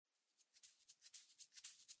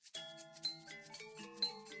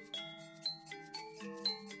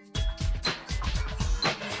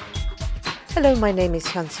Hello, my name is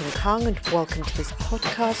Hyun-Sung Kang and welcome to this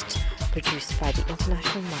podcast produced by the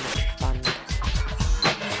International Monetary Fund.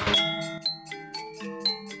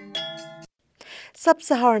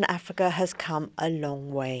 Sub-Saharan Africa has come a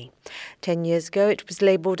long way. 10 years ago, it was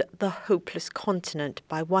labelled the hopeless continent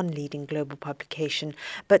by one leading global publication,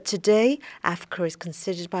 but today, Africa is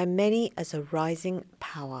considered by many as a rising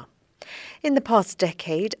power. In the past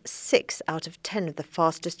decade, 6 out of 10 of the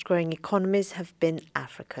fastest growing economies have been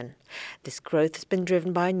African. This growth has been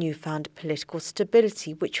driven by a newfound political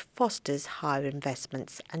stability which fosters higher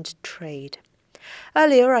investments and trade.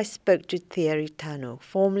 Earlier, I spoke to Thierry Tanoh,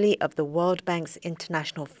 formerly of the World Bank's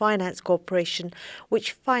International Finance Corporation,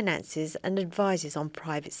 which finances and advises on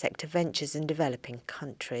private sector ventures in developing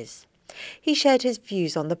countries. He shared his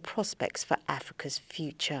views on the prospects for Africa's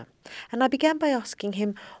future. And I began by asking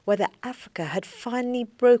him whether Africa had finally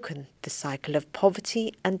broken the cycle of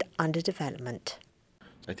poverty and underdevelopment.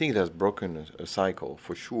 I think it has broken a cycle,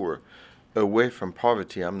 for sure. Away from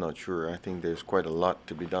poverty, I'm not sure. I think there's quite a lot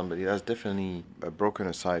to be done, but it has definitely broken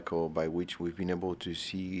a cycle by which we've been able to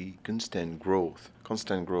see constant growth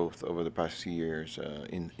over the past few years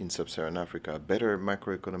in Sub-Saharan Africa. Better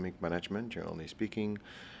macroeconomic management, generally speaking,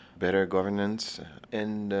 better governance,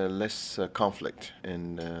 and less conflict.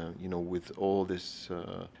 And with all this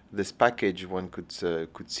package, one could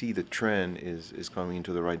see the trend is coming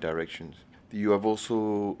into the right directions. You have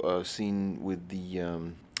also seen with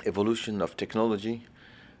the evolution of technology,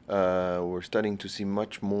 we're starting to see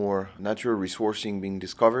much more natural resourcing being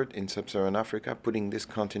discovered in Sub-Saharan Africa, putting this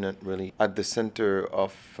continent really at the center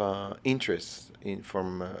of interest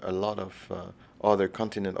from a lot of other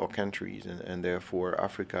continent or countries, and therefore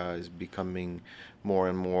Africa is becoming more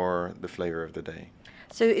and more the flavor of the day.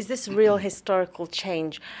 So is this a real historical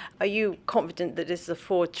change? Are you confident that this is a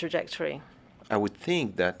forward trajectory? I would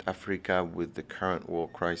think that Africa, with the current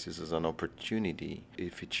world crisis, is an opportunity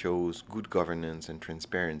if it shows good governance and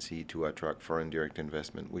transparency to attract foreign direct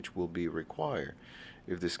investment, which will be required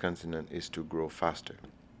if this continent is to grow faster.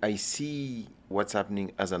 I see what's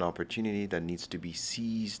happening as an opportunity that needs to be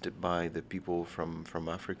seized by the people from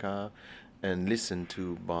Africa and listened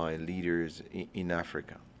to by leaders in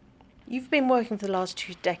Africa. You've been working for the last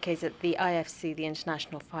 2 decades at the IFC, the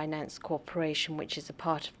International Finance Corporation, which is a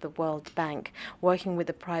part of the World Bank, working with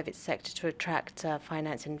the private sector to attract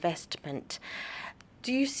finance investment.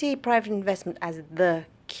 Do you see private investment as the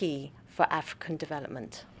key for African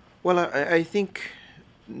development? Well, I think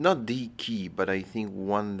not the key, but I think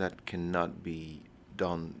one that cannot be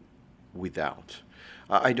done without.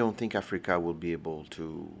 I don't think Africa will be able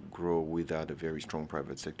to grow without a very strong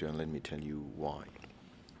private sector, and let me tell you why.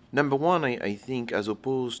 Number one, I think, as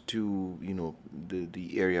opposed to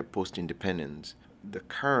the area post-independence, the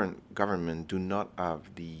current government do not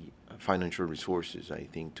have the financial resources, I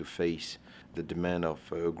think, to face the demand of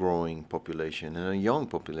a growing population and a young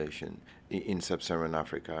population in Sub-Saharan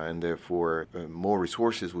Africa, and therefore more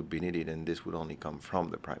resources would be needed, and this would only come from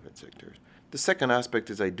the private sector. The second aspect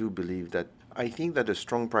is I think that a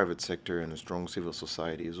strong private sector and a strong civil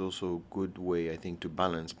society is also a good way, I think, to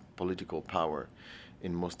balance political power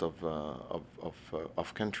in most of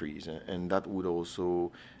countries, and that would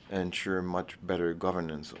also ensure much better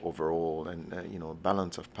governance overall. And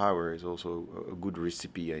balance of power is also a good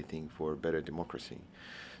recipe, I think, for better democracy.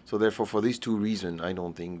 So therefore, for these 2 reasons, I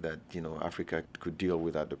don't think that Africa could deal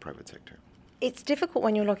without the private sector. It's difficult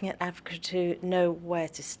when you're looking at Africa to know where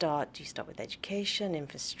to start. Do you start with education,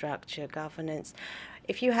 infrastructure, governance?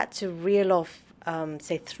 If you had to reel off,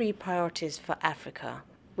 say, 3 priorities for Africa,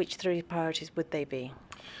 which 3 priorities would they be?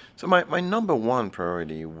 So my number 1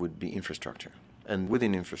 priority would be infrastructure. And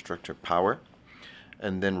within infrastructure, power,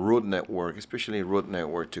 and then road network, especially road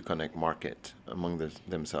network to connect markets among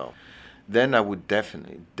themselves. Then I would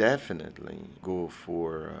definitely go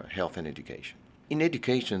for health and education. In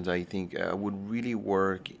education, I think I would really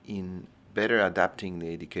work in better adapting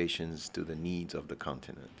the educations to the needs of the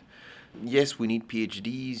continent. Yes, we need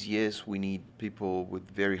PhDs. Yes, we need people with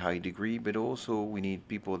very high degree, but also we need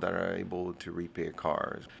people that are able to repair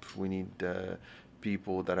cars. We need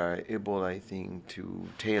people that are able, I think, to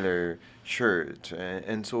tailor shirts.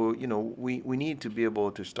 And so, we need to be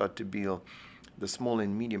able to start to build the small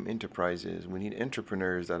and medium enterprises. We need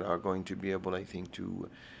entrepreneurs that are going to be able, I think, to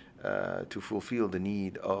fulfill the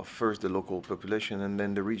need of first the local population and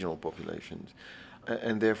then the regional populations.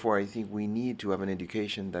 And therefore, I think we need to have an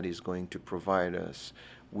education that is going to provide us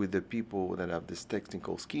with the people that have these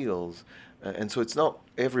technical skills. And so it's not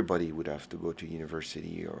everybody would have to go to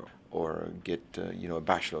university or get a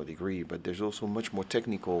bachelor degree, but there's also much more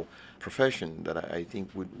technical profession that I think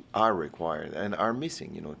are required and are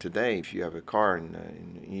missing. Today, if you have a car,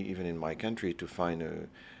 even in my country, to find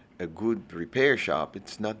a good repair shop,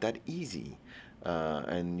 it's not that easy.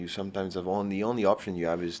 And you sometimes have the only option you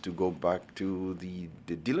have is to go back to the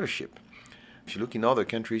dealership. If you look in other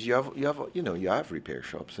countries, you have repair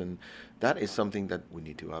shops, and that is something that we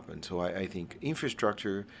need to happen. So I think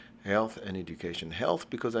infrastructure, health, and education. Health,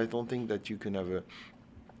 because I don't think that you can have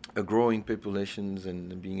a growing populations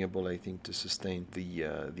and being able, I think, to sustain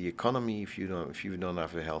the economy if you don't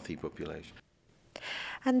have a healthy population.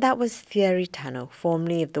 And that was Thierry Tanoh,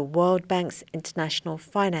 formerly of the World Bank's International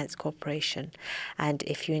Finance Corporation. And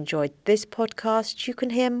if you enjoyed this podcast, you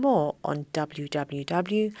can hear more on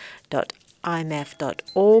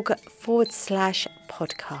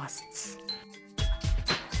www.imf.org/podcasts.